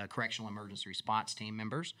called correctional emergency response team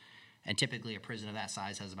members. And typically a prison of that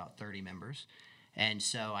size has about 30 members. And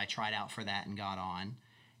so I tried out for that and got on.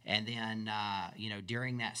 And then,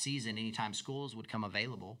 during that season, anytime schools would come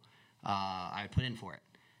available, I would put in for it.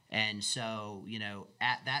 And so,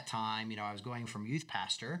 at that time, I was going from youth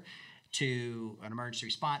pastor to an emergency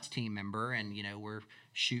response team member, and, we're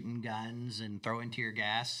shooting guns and throwing tear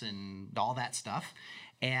gas and all that stuff.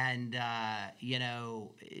 And,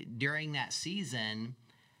 during that season,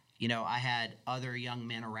 I had other young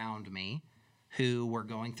men around me who were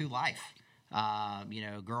going through life.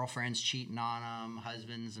 Girlfriends cheating on them,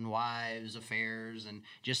 husbands and wives, affairs, and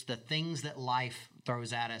just the things that life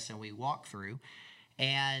throws at us and we walk through.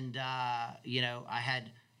 And, I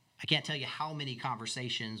can't tell you how many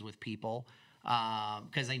conversations with people,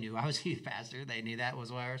 because they knew I was a youth pastor. They knew that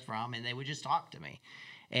was where I was from, and they would just talk to me.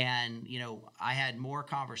 And, I had more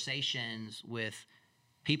conversations with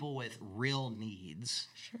people with real needs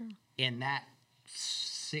in that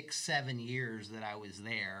 6-7 years that I was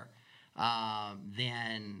there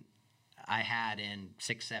than I had in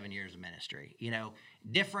 6-7 years of ministry.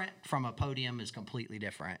 Different from a podium is completely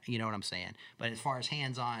different. You know what I'm saying? But as far as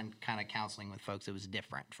hands-on kind of counseling with folks, it was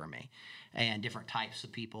different for me. And different types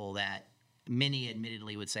of people that many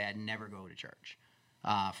admittedly would say I'd never go to church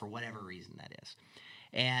for whatever reason that is.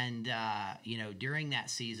 And, during that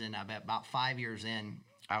season, about 5 years in,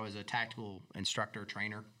 I was a tactical instructor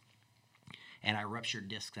trainer, and I ruptured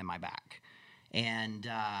discs in my back. And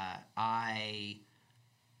I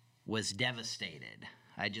was devastated.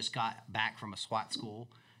 I just got back from a SWAT school,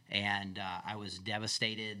 and I was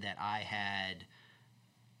devastated that I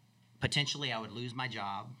would lose my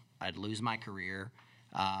job, I'd lose my career,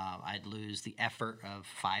 I'd lose the effort of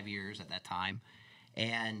 5 years at that time.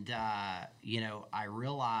 And, I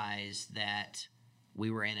realized that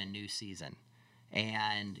we were in a new season.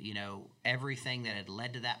 And, everything that had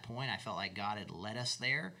led to that point, I felt like God had led us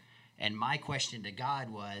there. And my question to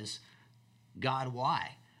God was, God,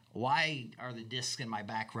 why? Why are the discs in my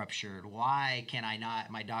back ruptured? Why can I not?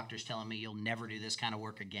 My doctor's telling me you'll never do this kind of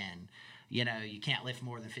work again. You can't lift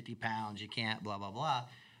more than 50 pounds. You can't blah, blah, blah.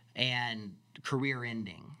 And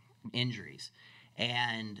career-ending injuries.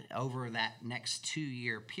 And over that next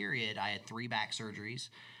 2-year period, I had 3 back surgeries.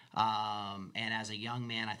 And as a young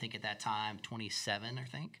man, I think at that time, 27,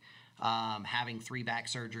 having 3 back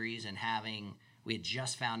surgeries and having We had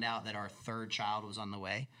just found out that our third child was on the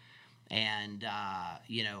way. And,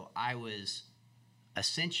 I was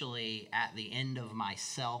essentially at the end of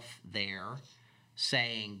myself there,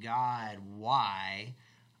 saying, God, why?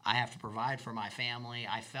 I have to provide for my family.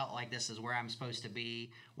 I felt like this is where I'm supposed to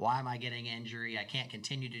be. Why am I getting injury? I can't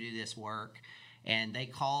continue to do this work. And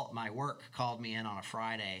my work called me in on a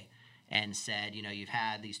Friday and said, you've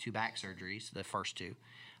had these 2 back surgeries, the first 2.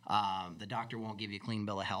 The doctor won't give you a clean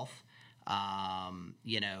bill of health.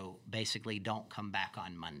 Basically don't come back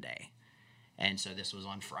on Monday. And so this was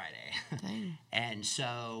on Friday. Dang. And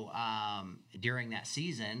so during that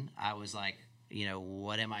season, I was like,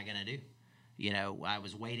 what am I going to do? I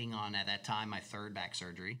was waiting on, at that time, my 3rd back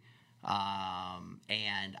surgery.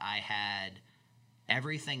 And I had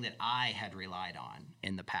everything that I had relied on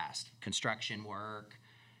in the past: construction work,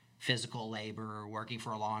 physical labor, working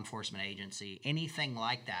for a law enforcement agency, anything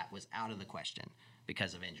like that was out of the question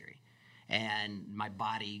because of injury. And my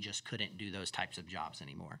body just couldn't do those types of jobs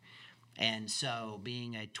anymore. And so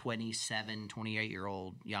being a 27,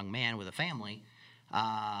 28-year-old young man with a family,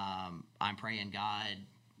 I'm praying, God,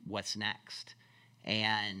 what's next?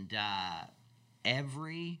 And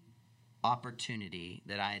every opportunity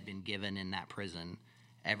that I had been given in that prison,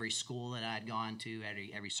 every school that I had gone to,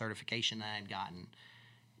 every certification that I had gotten,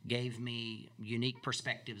 gave me unique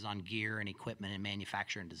perspectives on gear and equipment and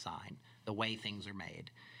manufacture and design, the way things are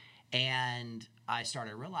made. And I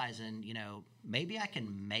started realizing, maybe I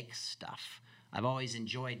can make stuff. I've always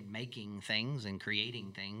enjoyed making things and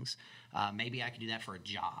creating things. Maybe I could do that for a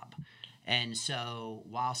job. And so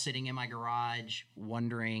while sitting in my garage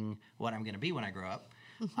wondering what I'm going to be when I grow up,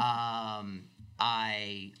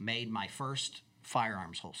 I made my first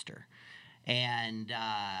firearms holster. And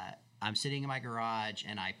I'm sitting in my garage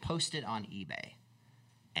and I post it on eBay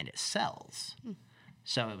and it sells.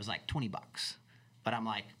 So it was like $20. But I'm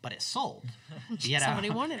like, but it sold.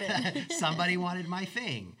 Somebody wanted it. Somebody wanted my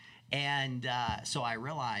thing. And so I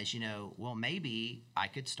realized, well, maybe I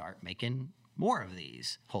could start making more of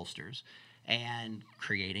these holsters and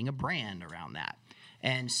creating a brand around that.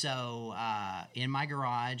 And so in my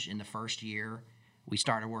garage in the first year, we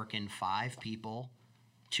started working 5 people,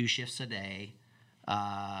 2 shifts a day,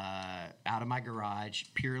 out of my garage,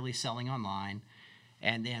 purely selling online.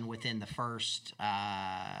 And then within the first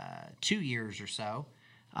 2 years or so,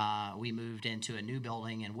 we moved into a new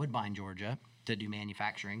building in Woodbine, Georgia, to do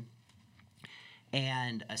manufacturing.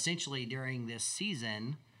 And essentially during this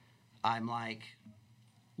season, I'm like,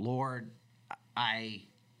 Lord,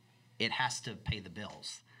 it has to pay the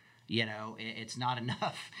bills. It's not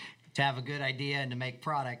enough to have a good idea and to make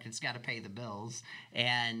product. It's got to pay the bills.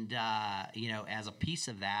 And, as a piece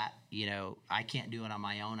of that, I can't do it on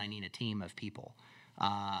my own. I need a team of people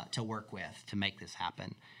to work with to make this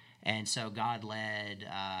happen. And so God led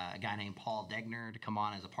a guy named Paul Degner to come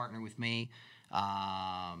on as a partner with me.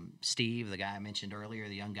 Steve, the guy I mentioned earlier,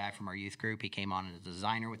 the young guy from our youth group, he came on as a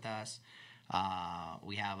designer with us.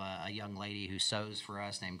 We have a young lady who sews for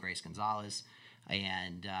us named Grace Gonzalez,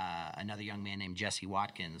 and another young man named Jesse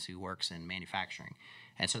Watkins who works in manufacturing.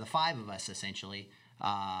 And so the 5 of us essentially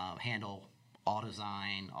handle all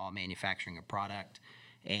design, all manufacturing of product.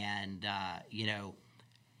 And,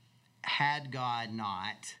 had God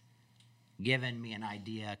not given me an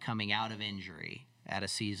idea coming out of injury at a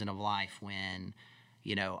season of life when,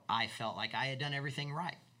 I felt like I had done everything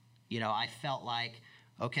right. I felt like,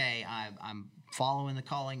 okay, I'm following the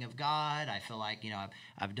calling of God. I feel like,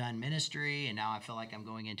 I've done ministry, and now I feel like I'm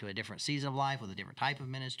going into a different season of life with a different type of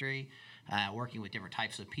ministry, working with different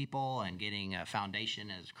types of people and getting a foundation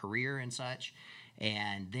as career and such.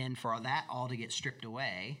 And then for that all to get stripped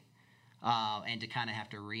away, and to kind of have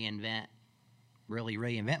to reinvent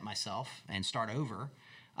myself and start over,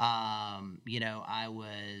 I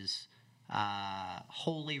was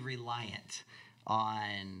wholly reliant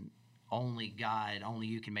on only God, only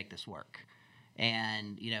you can make this work.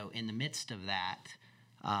 And, in the midst of that,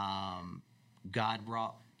 God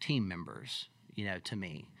brought team members, to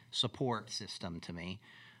me, support system to me.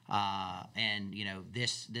 And,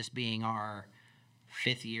 this being our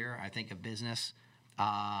 5th year, I think, of business,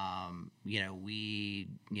 we,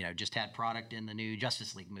 just had product in the new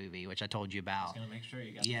Justice League movie, which I told you about. I was going to make sure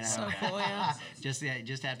you got that. So cool, yeah.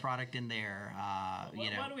 just had product in there.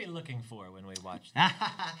 What are we looking for when we watch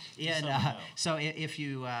that? So if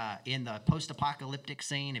you, in the post-apocalyptic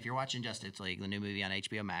scene, if you're watching Justice League, the new movie on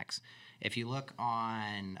HBO Max, if you look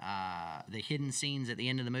on the hidden scenes at the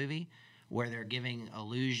end of the movie where they're giving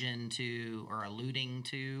alluding to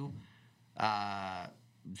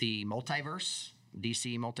the multiverse,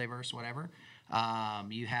 DC multiverse, whatever.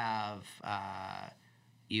 You have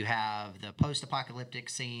the post-apocalyptic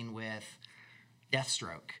scene with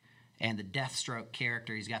Deathstroke. And the Deathstroke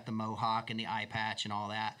character, he's got the mohawk and the eye patch and all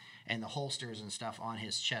that, and the holsters and stuff on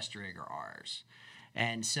his chest rig are ours.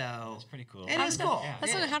 And so That's pretty cool. It is cool.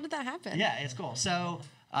 Yeah. How did that happen? Yeah, it's cool. So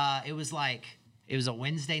it was a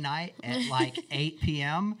Wednesday night at like 8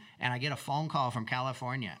 p.m. and I get a phone call from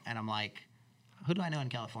California, and I'm like, who do I know in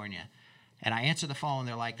California? And I answer the phone.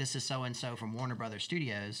 They're like, this is so and so from Warner Brothers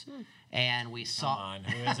Studios, and we saw. Come on,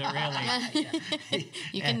 who is it really?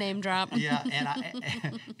 You can name drop. Yeah,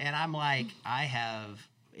 and I'm like,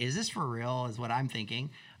 is this for real? Is what I'm thinking.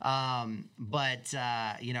 But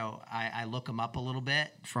I look them up a little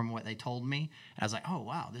bit from what they told me. I was like, oh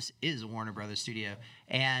wow, this is a Warner Brothers studio.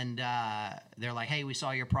 And they're like, hey, we saw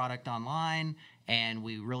your product online, and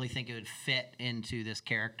we really think it would fit into this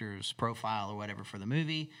character's profile or whatever for the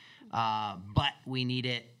movie. But we need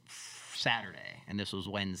it Saturday, and this was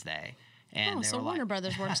Wednesday. And so Warner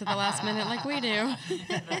Brothers works at the last minute like we do.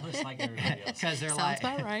 That looks like everybody else. Because they're Sounds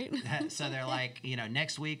about right. So they're like,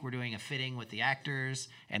 next week we're doing a fitting with the actors,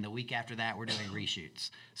 and the week after that we're doing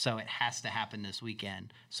reshoots. So it has to happen this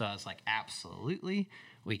weekend. So I was like, absolutely,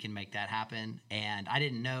 we can make that happen. And I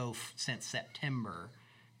didn't know since September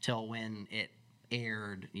till when it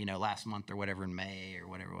aired, last month or whatever, in May or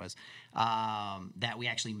whatever it was, that we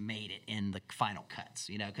actually made it in the final cuts,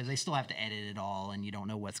 because they still have to edit it all, and you don't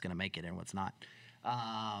know what's going to make it and what's not.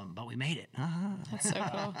 But we made it. That's so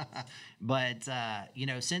cool. But,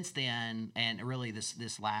 since then, and really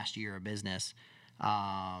this last year of business,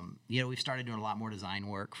 we've started doing a lot more design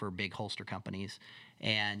work for big holster companies.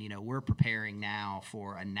 And, we're preparing now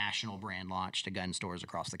for a national brand launch to gun stores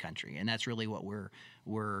across the country. And that's really what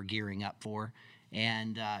we're gearing up for.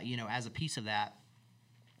 And, as a piece of that,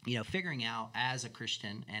 figuring out as a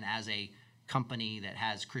Christian and as a company that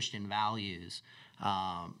has Christian values,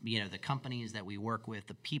 the companies that we work with,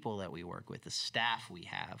 the people that we work with, the staff we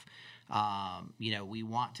have, we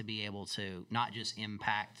want to be able to not just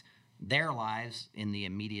impact their lives in the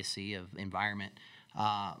immediacy of environment,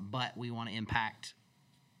 but we want to impact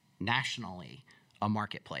nationally a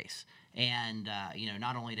marketplace. And,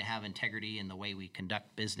 not only to have integrity in the way we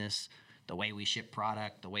conduct business, the way we ship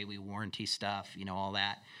product, the way we warranty stuff, all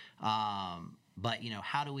that. But,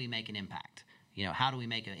 how do we make an impact? How do we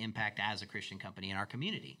make an impact as a Christian company in our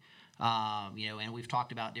community? And we've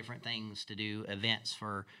talked about different things to do, events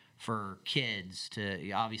for kids.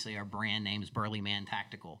 Obviously our brand name is Burly Man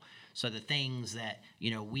Tactical. So the things that,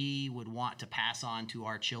 we would want to pass on to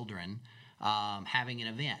our children, having an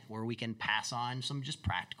event where we can pass on some just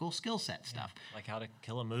practical skill set stuff. Like how to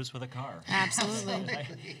kill a moose with a car. Absolutely.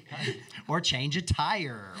 Or change a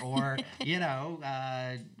tire, or,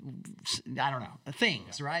 I don't know,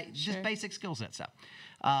 things, right? Sure. Just basic skill set stuff.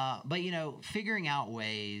 But, figuring out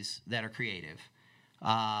ways that are creative,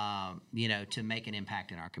 to make an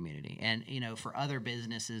impact in our community. And, for other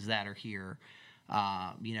businesses that are here,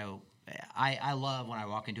 I love when I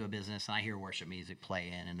walk into a business and I hear worship music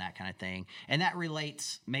playing and that kind of thing. And that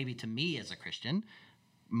relates maybe to me as a Christian,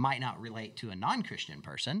 might not relate to a non-Christian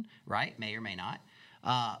person, right? May or may not.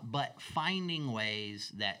 But finding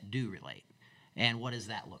ways that do relate. And what does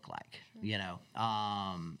that look like? Sure.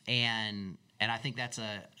 And I think that's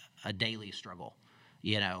a daily struggle.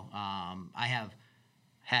 I have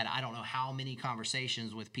had I don't know how many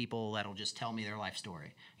conversations with people that'll just tell me their life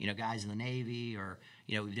story. Guys in the Navy, or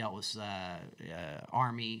we've dealt with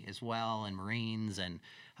Army as well, and Marines, and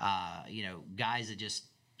guys that just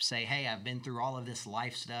say, hey, I've been through all of this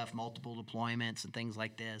life stuff, multiple deployments and things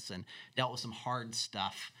like this, and dealt with some hard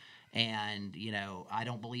stuff, and I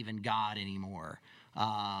don't believe in God anymore,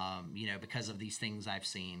 because of these things I've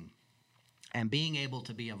seen. And being able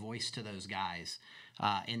to be a voice to those guys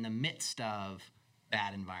in the midst of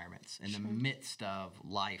bad environments, in the midst of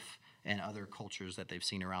life and other cultures that they've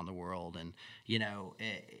seen around the world. And,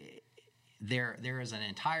 there is an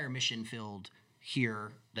entire mission field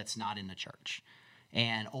here that's not in the church.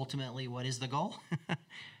 And ultimately, what is the goal?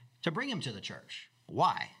 To bring them to the church.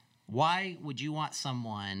 Why? Why would you want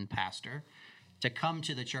someone, pastor, to come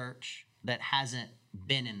to the church that hasn't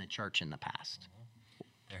been in the church in the past?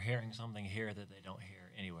 They're hearing something here that they don't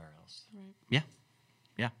hear anywhere else. Right. Yeah.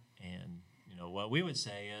 Yeah. And, what we would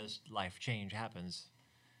say is life change happens,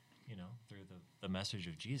 through the message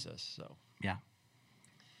of Jesus. So, yeah.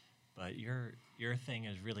 But your thing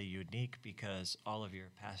is really unique because all of your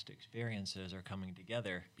past experiences are coming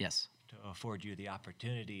together. Yes. To afford you the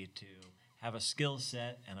opportunity to have a skill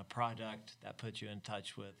set and a product that puts you in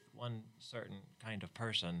touch with one certain kind of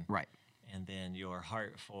person. Right. And then your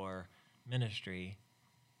heart for ministry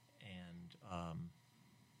and,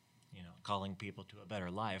 calling people to a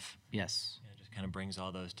better life. Yes. It just kind of brings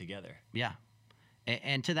all those together. Yeah.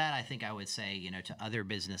 And to that, I think I would say, to other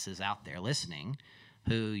businesses out there listening,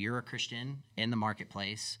 who you're a Christian in the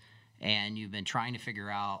marketplace, and you've been trying to figure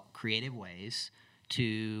out creative ways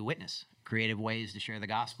to witness, creative ways to share the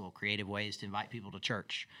gospel, creative ways to invite people to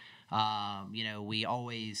church. We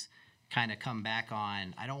always kind of come back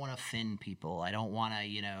on, I don't want to offend people. I don't want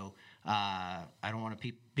to, I don't want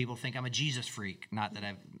people to think I'm a Jesus freak. Not that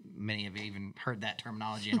many of you even heard that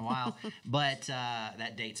terminology in a while, but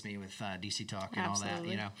that dates me with DC Talk and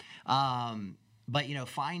Absolutely. all that, But,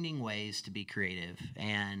 finding ways to be creative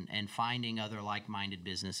and finding other like-minded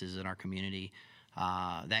businesses in our community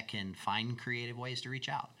that can find creative ways to reach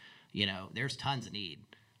out. There's tons of need.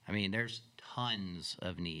 I mean, there's tons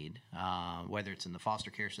of need, whether it's in the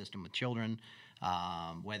foster care system with children,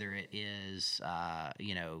 whether it is,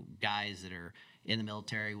 guys that are in the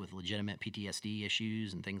military with legitimate PTSD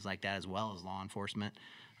issues and things like that, as well as law enforcement,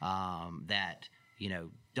 that,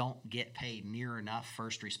 don't get paid near enough,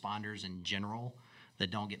 first responders in general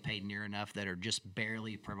that don't get paid near enough, that are just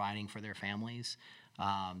barely providing for their families,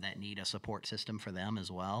 that need a support system for them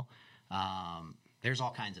as well. There's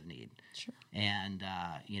all kinds of need. Sure. And,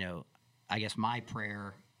 I guess my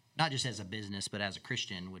prayer, not just as a business, but as a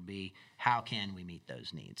Christian, would be, how can we meet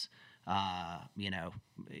those needs? I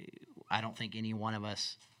don't think any one of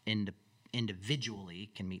us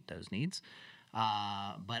individually can meet those needs.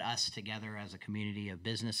 But us together as a community of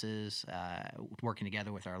businesses, working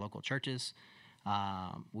together with our local churches,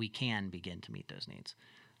 we can begin to meet those needs.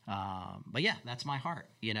 But yeah, that's my heart.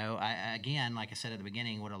 Again, like I said at the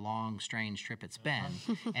beginning, what a long, strange trip it's been.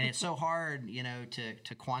 And it's so hard,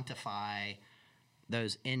 to quantify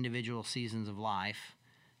those individual seasons of life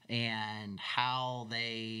and how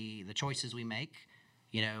the choices we make.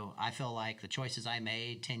 I feel like the choices I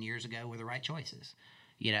made 10 years ago were the right choices.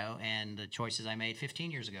 And the choices I made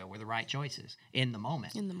 15 years ago were the right choices in the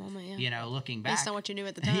moment. In the moment, yeah. Looking back. Based on what you knew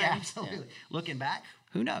at the time. Yeah, absolutely. Yeah. Looking back,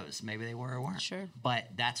 who knows? Maybe they were or weren't. Sure. But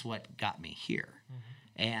that's what got me here.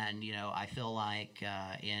 Mm-hmm. And, I feel like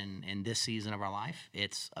in this season of our life,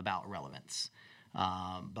 it's about relevance.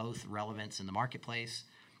 Both relevance in the marketplace,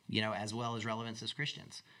 as well as relevance as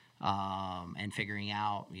Christians. And figuring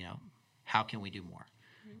out, how can we do more?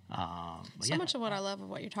 Much of what I love of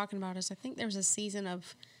what you're talking about is I think there was a season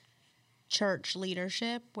of church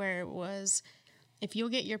leadership where it was, if you'll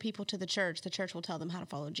get your people to the church will tell them how to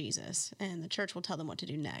follow Jesus, and the church will tell them what to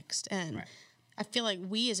do next. And right. I feel like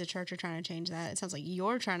we as a church are trying to change that. It sounds like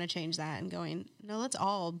you're trying to change that and going, no, let's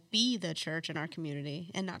all be the church in our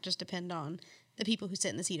community and not just depend on the people who sit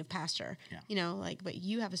in the seat of pastor. Yeah. But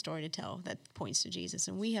you have a story to tell that points to Jesus,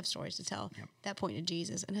 and we have stories to tell that point to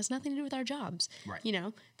Jesus, and has nothing to do with our jobs. Right.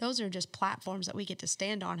 Those are just platforms that we get to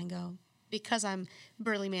stand on and go, because I'm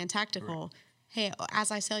Burly Man Tactical, hey, as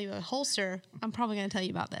I sell you a holster, I'm probably going to tell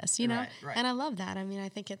you about this, Right. And I love that. I mean, I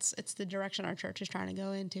think it's the direction our church is trying to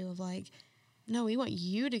go into of no, we want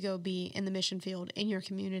you to go be in the mission field in your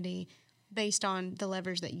community based on the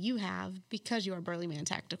leverage that you have because you are Burly Man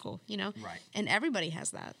Tactical, Right. And everybody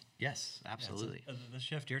has that. Yes, absolutely. Yeah, the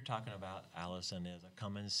shift you're talking about, Allison, is a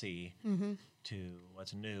come and see to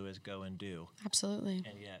what's new is go and do. Absolutely.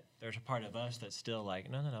 And yet there's a part of us that's still like,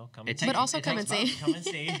 no, come and see. But also come and see. Come and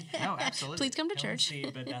see. No, absolutely. Please come to Come church. and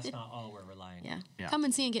see, but that's not all we're relying on. Yeah. Come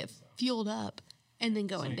and see and get fueled up and then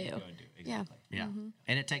go and do. Exactly. Yeah.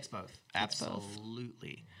 And it takes both.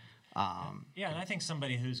 Absolutely. Yeah, and I think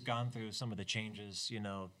somebody who's gone through some of the changes,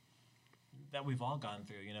 that we've all gone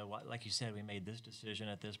through, like you said, we made this decision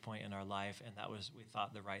at this point in our life, and we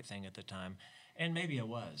thought the right thing at the time, and maybe it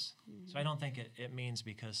was. So I don't think it means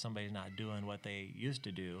because somebody's not doing what they used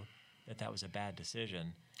to do that was a bad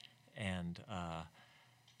decision. And,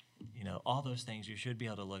 all those things, you should be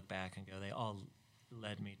able to look back and go, they all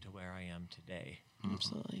led me to where I am today.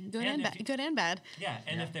 Absolutely. Good and bad. Yeah,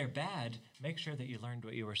 and if they're bad, make sure that you learned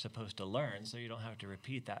what you were supposed to learn so you don't have to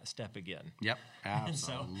repeat that step again. Yep, absolutely.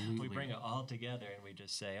 And so we bring it all together and we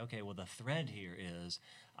just say, okay, well, the thread here is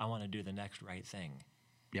I want to do the next right thing.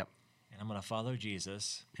 Yep. And I'm going to follow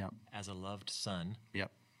Jesus as a loved son.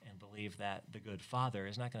 Yep. And believe that the good father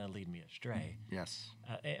is not going to lead me astray. Yes.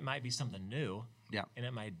 It might be something new. Yeah. And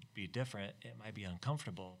it might be different. It might be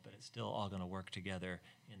uncomfortable, but it's still all going to work together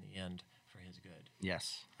in the end for his good.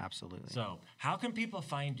 Yes, absolutely. So how can people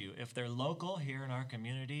find you? If they're local here in our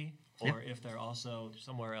community, or if they're also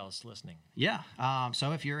somewhere else listening. Yeah.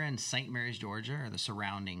 So if you're in St. Mary's, Georgia, or the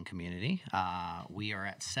surrounding community, we are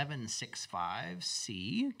at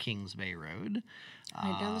 765C Kings Bay Road.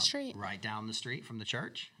 Right down the street. Right down the street from the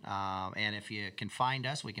church. And if you can find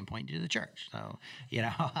us, we can point you to the church. So,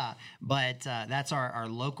 but that's our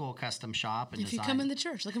local custom shop. And If you design. come in the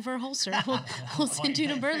church looking for a holster, we'll send you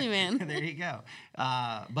to Burly Man. There you go.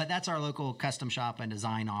 But that's our local custom shop and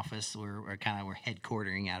design office. We're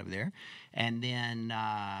headquartering out of there. And then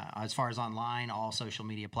as far as online, all social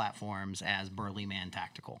media platforms as Burly Man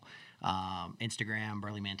Tactical. Instagram,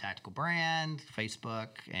 Burly Man Tactical brand, Facebook,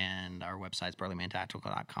 and our website's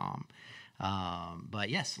burlymantactical.com. But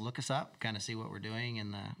yes, look us up, kind of see what we're doing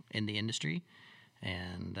in the industry.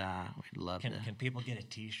 And we'd love to. Can people get a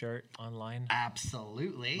T-shirt online?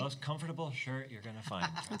 Absolutely. Most comfortable shirt you're going to find.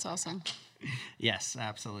 That's awesome. Yes,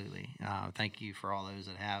 absolutely. Thank you for all those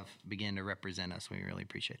that have begun to represent us. We really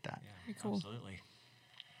appreciate that. Yeah, Very cool. Absolutely.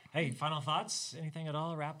 Hey, final thoughts? Anything at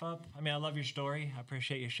all? Wrap up? I mean, I love your story. I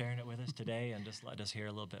appreciate you sharing it with us today and just let us hear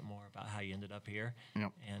a little bit more about how you ended up here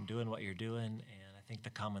and doing what you're doing. And I think the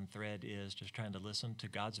common thread is just trying to listen to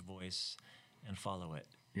God's voice and follow it.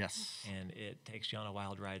 Yes. And it takes you on a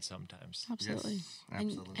wild ride sometimes. Absolutely. Yes,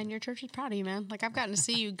 absolutely. And your church is proud of you, man. Like, I've gotten to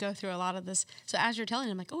see you go through a lot of this. So as you're telling,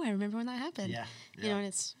 I'm like, oh, I remember when that happened. Yeah. You know, and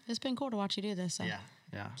it's been cool to watch you do this. So Yeah.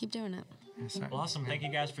 keep doing it. Yes, sir. Well, awesome. Thank you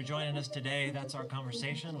guys for joining us today. That's our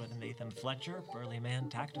conversation with Nathan Fletcher, Burly Man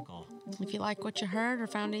Tactical. If you like what you heard or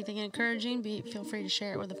found anything encouraging, feel free to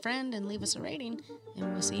share it with a friend and leave us a rating.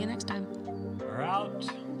 And we'll see you next time. We're out.